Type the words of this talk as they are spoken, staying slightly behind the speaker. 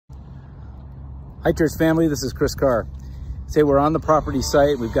Hi Church family, this is Chris Carr. Say we're on the property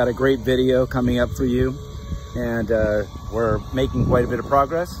site. We've got a great video coming up for you, and we're making quite a bit of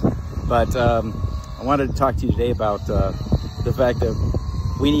progress. But I wanted to talk to you today about the fact that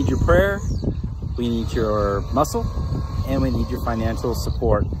we need your prayer, we need your muscle, and we need your financial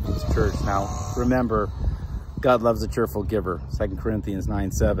support as a church. Now, remember, God loves a cheerful giver, 2 Corinthians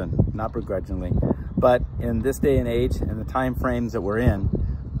 9:7, not begrudgingly. But in this day and age, and the time frames that we're in,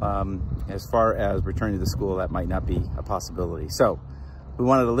 as far as returning to school, that might not be a possibility. So we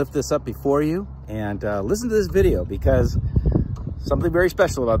wanted to lift this up before you and listen to this video, because something very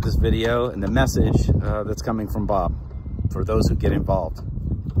special about this video and the message that's coming from Bob for those who get involved.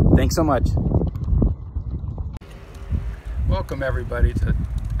 Thanks so much. Welcome everybody to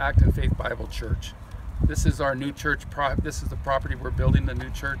Acton Faith Bible Church. This is our new church. This is the property we're building the new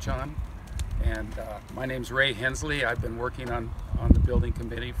church on. And my name's Ray Hensley. I've been working on the building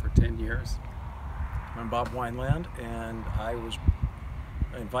committee for 10 years. I'm Bob Wineland, and I was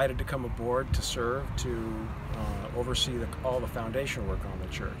invited to come aboard to serve to oversee all the foundation work on the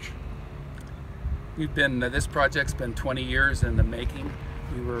church. We've been, this project's been 20 years in the making.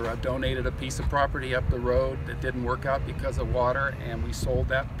 We were donated a piece of property up the road that didn't work out because of water, and we sold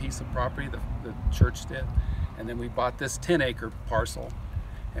that piece of property, the church did, and then we bought this 10-acre parcel.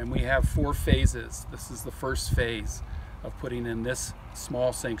 And we have 4 phases. This is the first phase of putting in this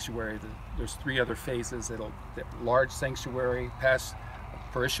small sanctuary. There's 3 other phases. Large sanctuary, past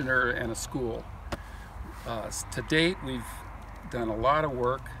parishioner, and a school. To date, we've done a lot of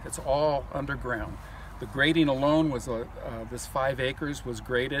work. It's all underground. The grading alone was this 5 acres was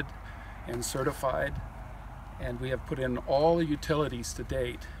graded and certified, and we have put in all the utilities to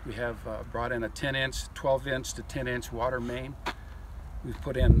date. We have brought in a 10-inch, 12-inch to 10-inch water main. We've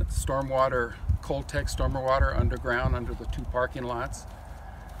put in stormwater, Coltech stormwater underground under the 2 parking lots.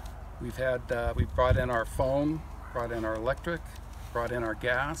 We've brought in our phone, brought in our electric, brought in our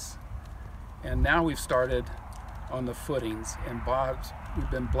gas, and now we've started on the footings. And we've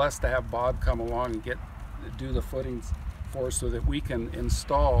been blessed to have Bob come along and do the footings for us, so that we can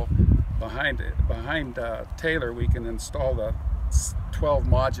install behind Taylor. We can install the 12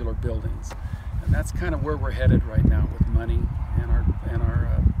 modular buildings, and that's kind of where we're headed right now with money and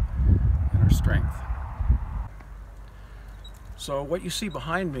our strength. So what you see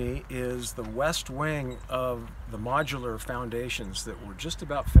behind me is the west wing of the modular foundations that we're just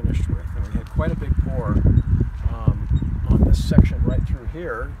about finished with, and we had quite a big pour on this section right through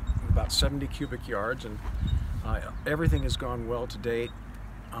here, about 70 cubic yards, and everything has gone well to date.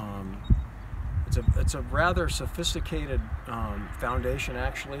 It's a rather sophisticated foundation,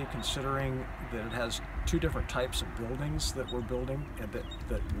 actually, considering that it has 2 different types of buildings that we're building and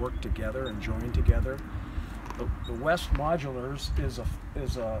that work together and join together. The west modulars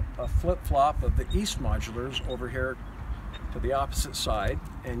is a flip-flop of the east modulars over here to the opposite side,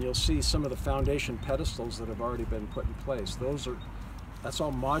 and you'll see some of the foundation pedestals that have already been put in place. That's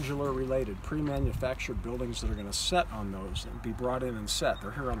all modular related, pre-manufactured buildings that are going to set on those and be brought in and set.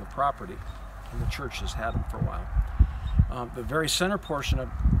 They're here on the property, and the church has had them for a while. The very center portion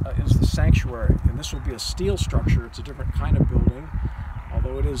is the sanctuary, and this will be a steel structure. It's a different kind of building.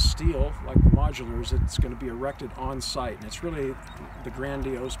 Although it is steel, like the modulars, it's going to be erected on site, and it's really the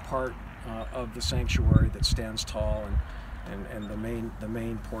grandiose part of the sanctuary that stands tall and the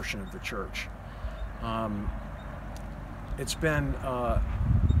main portion of the church. It's been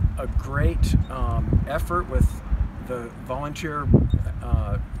a great effort with the volunteer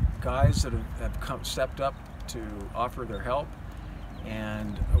guys that have stepped up to offer their help,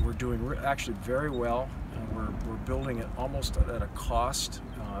 and we're doing actually very well. We're building it almost at a cost,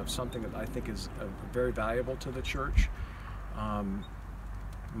 something that I think is very valuable to the church.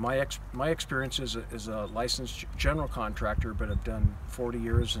 My experience is a licensed general contractor, but I've done 40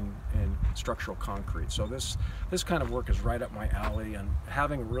 years in structural concrete. So this kind of work is right up my alley, and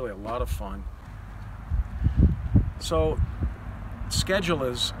having really a lot of fun. So schedule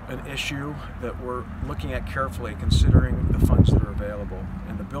is an issue that we're looking at carefully, considering the funds that are available.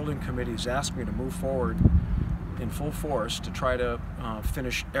 And the building committee's asked me to move forward in full force to try to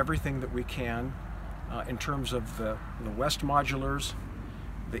finish everything that we can in terms of the west modulars,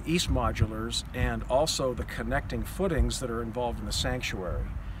 the east modulars, and also the connecting footings that are involved in the sanctuary.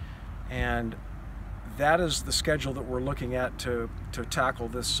 And that is the schedule that we're looking at to tackle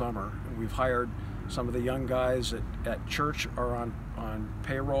this summer. We've hired some of the young guys at church are on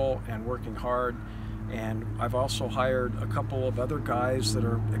payroll and working hard, and I've also hired a couple of other guys that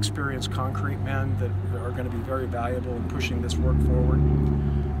are experienced concrete men that are going to be very valuable in pushing this work forward.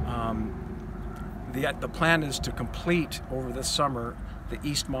 The plan is to complete over this summer the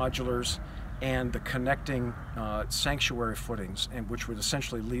east modulars and the connecting sanctuary footings, and which would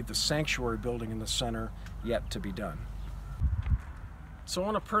essentially leave the sanctuary building in the center yet to be done. So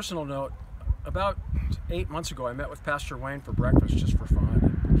on a personal note, about 8 months ago I met with Pastor Wayne for breakfast just for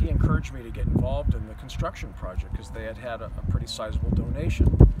fun, and he encouraged me to get involved in the construction project because they had a pretty sizable donation.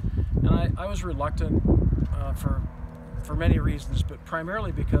 And I was reluctant for many reasons, but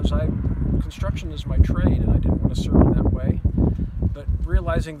primarily because construction is my trade and I didn't want to serve in that way. But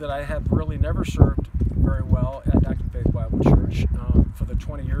realizing that I have really never served very well at Acton Faith Bible Church for the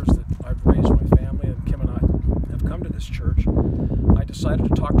 20 years that I've raised my family, and Kim and I have come to this church, I decided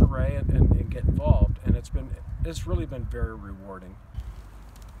to talk to Ray and get involved, and it's really been very rewarding.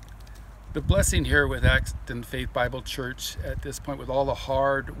 The blessing here with Acton Faith Bible Church at this point, with all the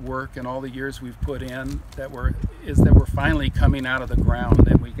hard work and all the years we've put in, is that we're finally coming out of the ground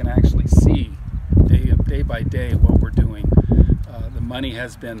and we can actually see day by day what we're doing. The money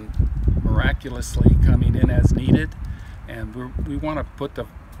has been miraculously coming in as needed, and we want to put the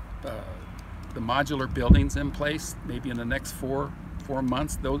modular buildings in place. Maybe in the next four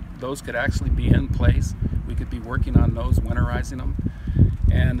months, those could actually be in place. We could be working on those, winterizing them.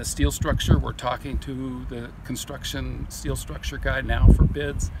 And the steel structure, we're talking to the construction steel structure guy now for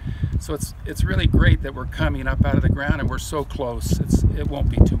bids. So it's really great that we're coming up out of the ground and we're so close. It won't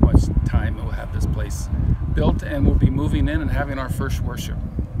be too much time. We'll have this place built and we'll be moving in and having our first worship.